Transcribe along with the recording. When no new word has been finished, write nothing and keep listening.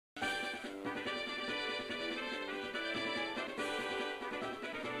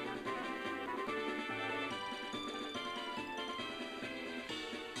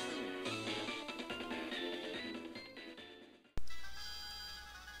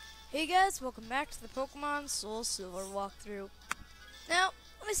Hey guys, welcome back to the Pokemon SoulSilver walkthrough. Now,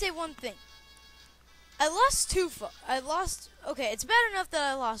 let me say one thing. Okay, it's bad enough that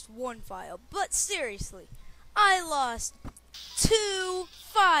I lost one file, but seriously, I lost 2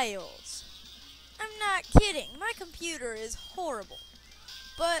 files. I'm not kidding, my computer is horrible.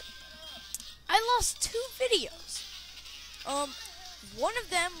 But, I lost 2 videos. One of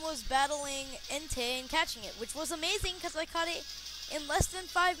them was battling Entei and catching it, which was amazing because I caught it in less than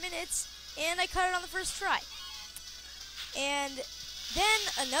 5 minutes, and I caught it on the first try. And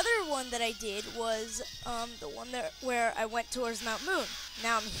then another one that I did was the one where I went towards Mount Moon.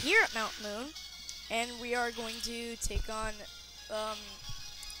 Now I'm here at Mount Moon, and we are going to take on a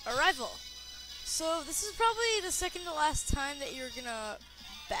rival. So this is probably the second to last time that you're gonna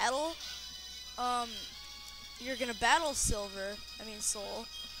battle. You're gonna battle Soul.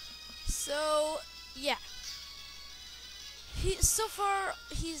 So yeah. So far,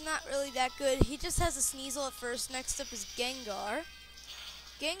 he's not really that good. He just has a Sneasel at first. Next up is Gengar.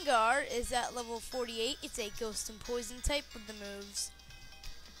 Gengar is at level 48. It's a Ghost and Poison type with the moves.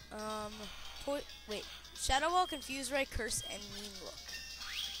 Shadow Ball, Confuse Ray, Curse, and Mean Look.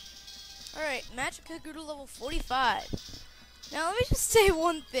 Alright, Magikarp grew to level 45. Now, let me just say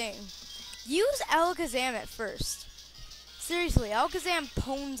one thing. Use Alakazam at first. Seriously, Alakazam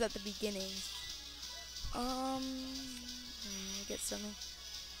pones at the beginning. Get something.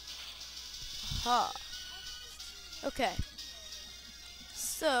 Aha. Okay.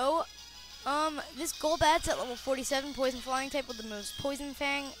 So, this Golbat's at level 47, Poison Flying type with the moves Poison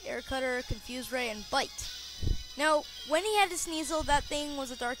Fang, Air Cutter, Confuse Ray, and Bite. Now, when he had his Sneasel, that thing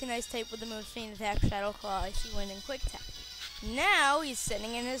was a Dark and Ice type with the moves Feint Attack, Shadow Claw, Icy Wind, and Quick Attack. Now, he's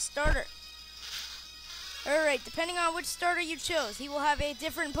sending in his starter. Alright, depending on which starter you chose, he will have a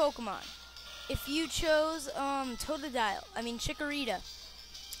different Pokemon. If you chose Chikorita,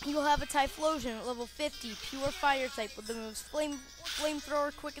 he will have a Typhlosion at level 50, pure fire type with the moves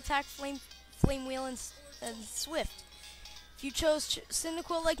Flamethrower, Quick Attack, Flame Wheel, and Swift. If you chose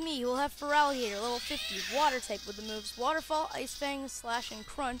Cyndaquil like me, he will have Feraligatr, level 50, water type with the moves Waterfall, Ice Fang, Slash, and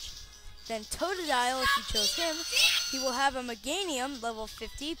Crunch. Then Totodile, if you chose him, he will have a Meganium, level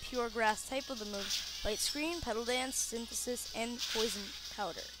 50, pure grass type with the moves Light Screen, Petal Dance, Synthesis, and Poison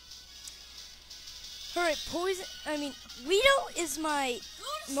Powder. Alright, Weedle is my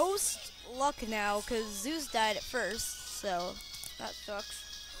most luck now, because Zeus died at first, so that sucks.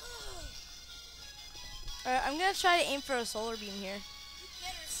 Alright, I'm going to try to aim for a Solar Beam here.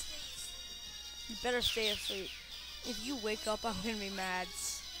 You better stay asleep. If you wake up, I'm going to be mad.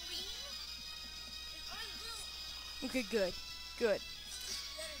 Okay, good. Good.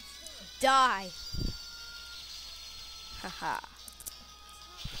 Die. Haha.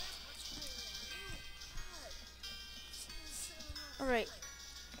 Alright.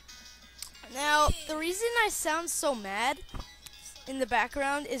 Now, the reason I sound so mad in the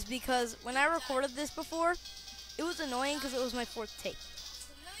background is because when I recorded this before, it was annoying because it was my 4th take.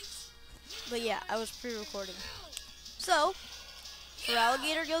 But yeah, I was pre-recording. So,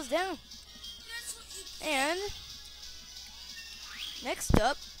 Feraligatr goes down. And, next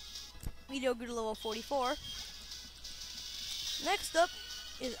up, Meteor grew to level 44. Next up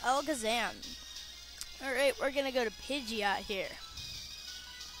is Alakazam. Alright, we're going to go to Pidgeot here.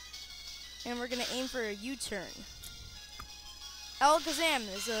 And we're going to aim for a U-turn. Alakazam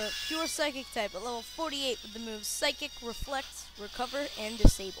is a pure Psychic type at level 48 with the moves Psychic, Reflect, Recover, and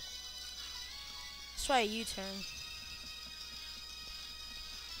Disable. Let's try a U-turn.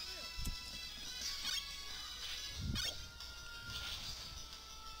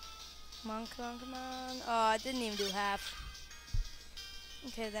 Come on, come on, come on. Oh, I didn't even do half.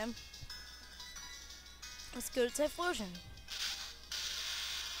 Okay, then. Let's go to Typhlosion.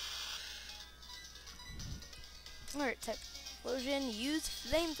 Alright, Typhlosion, use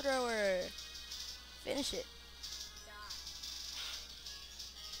Flamethrower. Finish it.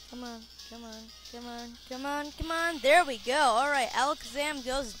 Come on, come on, come on, come on, come on. There we go. Alright, Alakazam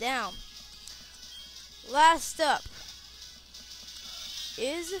goes down. Last up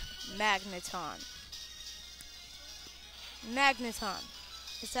is Magneton. Magneton.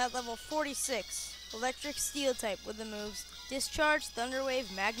 It's at level 46. Electric Steel type with the moves Discharge, Thunder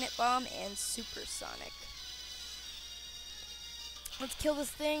Wave, Magnet Bomb, and Supersonic. Let's kill this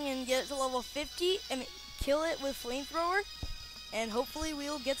thing and get it to level 50. Kill it with Flamethrower, and hopefully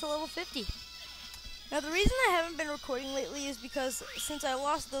we'll get to level 50. Now, the reason I haven't been recording lately is because since I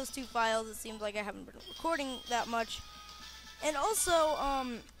lost those 2 files, it seems like I haven't been recording that much. And also,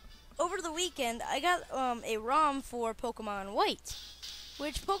 over the weekend, I got a ROM for Pokemon White,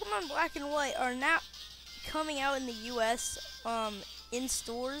 which Pokemon Black and White are not coming out in the US in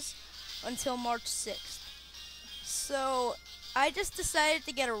stores until March 6th. So I just decided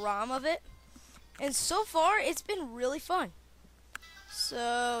to get a ROM of it, and so far it's been really fun.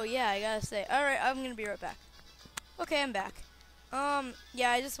 So yeah, I gotta say, all right, I'm gonna be right back. Okay, I'm back.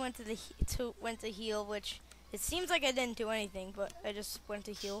 Yeah, I just went to heal, which it seems like I didn't do anything, but I just went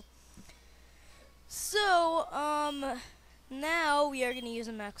to heal. So now we are gonna use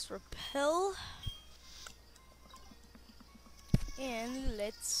a max repel, and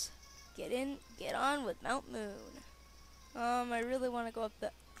let's get on with Mount Moon. I really want to go up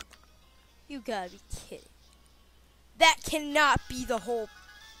the. You gotta be kidding. That cannot be the whole.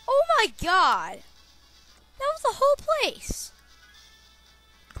 Oh my god! That was the whole place.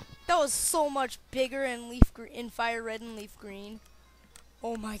 That was so much bigger in fire red and leaf green.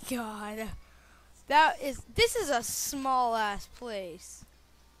 Oh my god. This is a small ass place.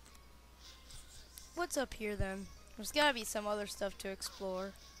 What's up here then? There's gotta be some other stuff to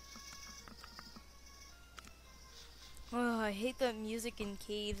explore. Oh, I hate the music in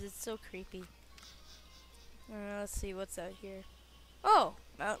caves. It's so creepy. Let's see what's out here. Oh,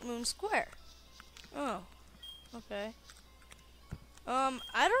 Mount Moon Square. Oh, okay.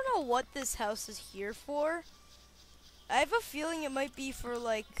 I don't know what this house is here for. I have a feeling it might be for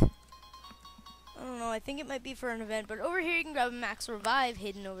like, I don't know, I think it might be for an event, but over here you can grab a max revive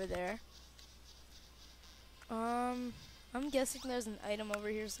hidden over there. I'm guessing there's an item over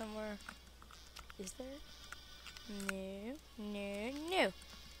here somewhere. Is there? No, no, no.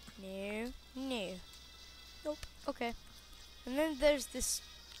 No, no. Nope. Okay. And then there's this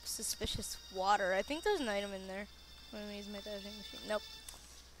suspicious water. I think there's an item in there. Let me use my diving machine. Nope.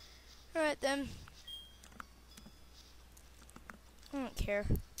 Alright then. I don't care.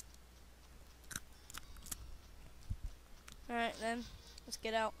 Alright then. Let's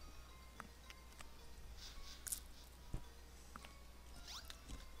get out.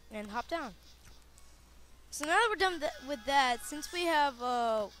 And hop down. So now that we're done with that, since we have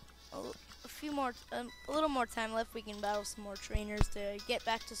a little more time left, we can battle some more trainers to get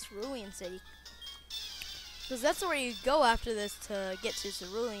back to Cerulean City. Because that's where you go after this to get to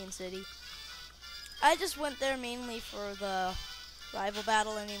Cerulean City. I just went there mainly for the rival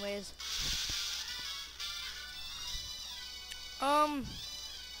battle anyways.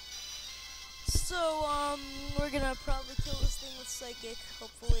 So, we're gonna probably kill this thing with Psychic,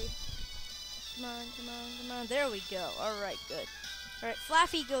 hopefully. Come on, come on, come on. There we go. Alright, good. Alright,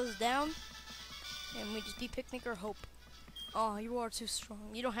 Flaffy goes down. And we just beat Picnic or Hope. Oh, you are too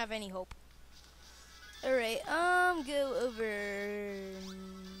strong. You don't have any hope. Alright, go over.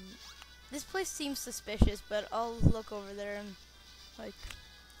 This place seems suspicious, but I'll look over there and, like,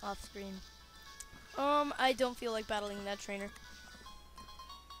 off screen. I don't feel like battling that trainer.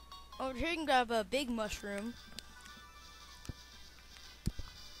 Over here you can grab a big mushroom.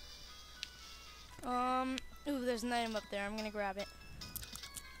 Ooh, there's an item up there. I'm gonna grab it.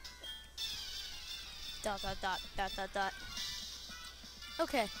 Dot, dot, dot, dot, dot, dot.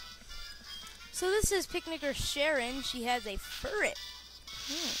 Okay. So this is Picnicker Sharon. She has a ferret.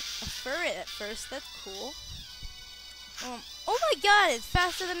 A ferret at first. That's cool. Oh my god, it's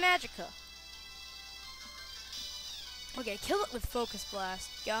faster than Magica. Okay, kill it with Focus Blast.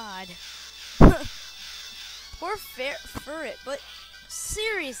 God. Poor ferret, but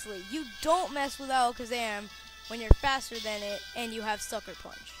seriously, you don't mess with Alakazam when you're faster than it and you have Sucker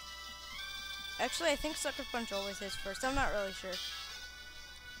Punch. Actually, I think Sucker Punch always hits first. I'm not really sure.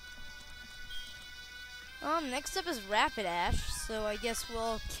 Next up is Rapidash, so I guess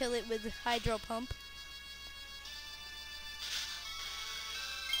we'll kill it with Hydro Pump.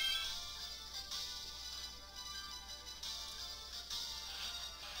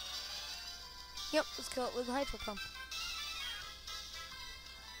 Yep, let's kill it with Hydro Pump.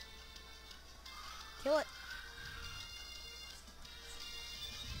 Kill it.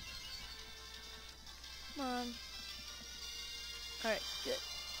 Come on. Alright, good.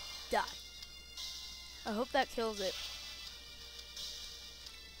 Die. I hope that kills it.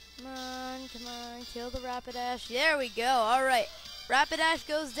 Come on, kill the Rapidash. There we go. Alright, Rapidash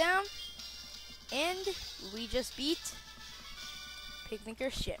goes down, and we just beat Picnicker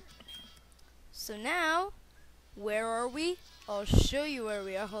Sharon. So now, where are we? I'll show you where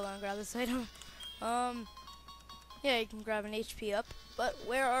we are. Hold on, grab this item. Yeah, you can grab an HP up. But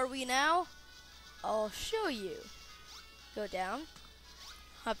where are we now? I'll show you. Go down.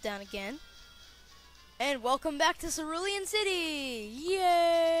 Hop down again. And welcome back to Cerulean City!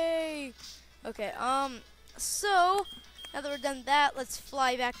 Yay! Okay, so, now that we're done that, let's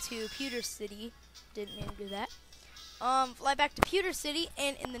fly back to Pewter City. Didn't mean to do that. Fly back to Pewter City,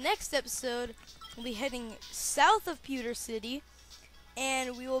 and in the next episode, we'll be heading south of Pewter City,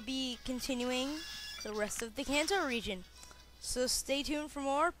 and we will be continuing the rest of the Kanto region. So stay tuned for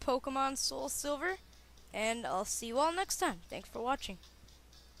more Pokemon SoulSilver, and I'll see you all next time. Thanks for watching.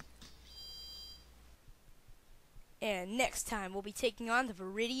 And next time we'll be taking on the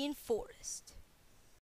Viridian Forest.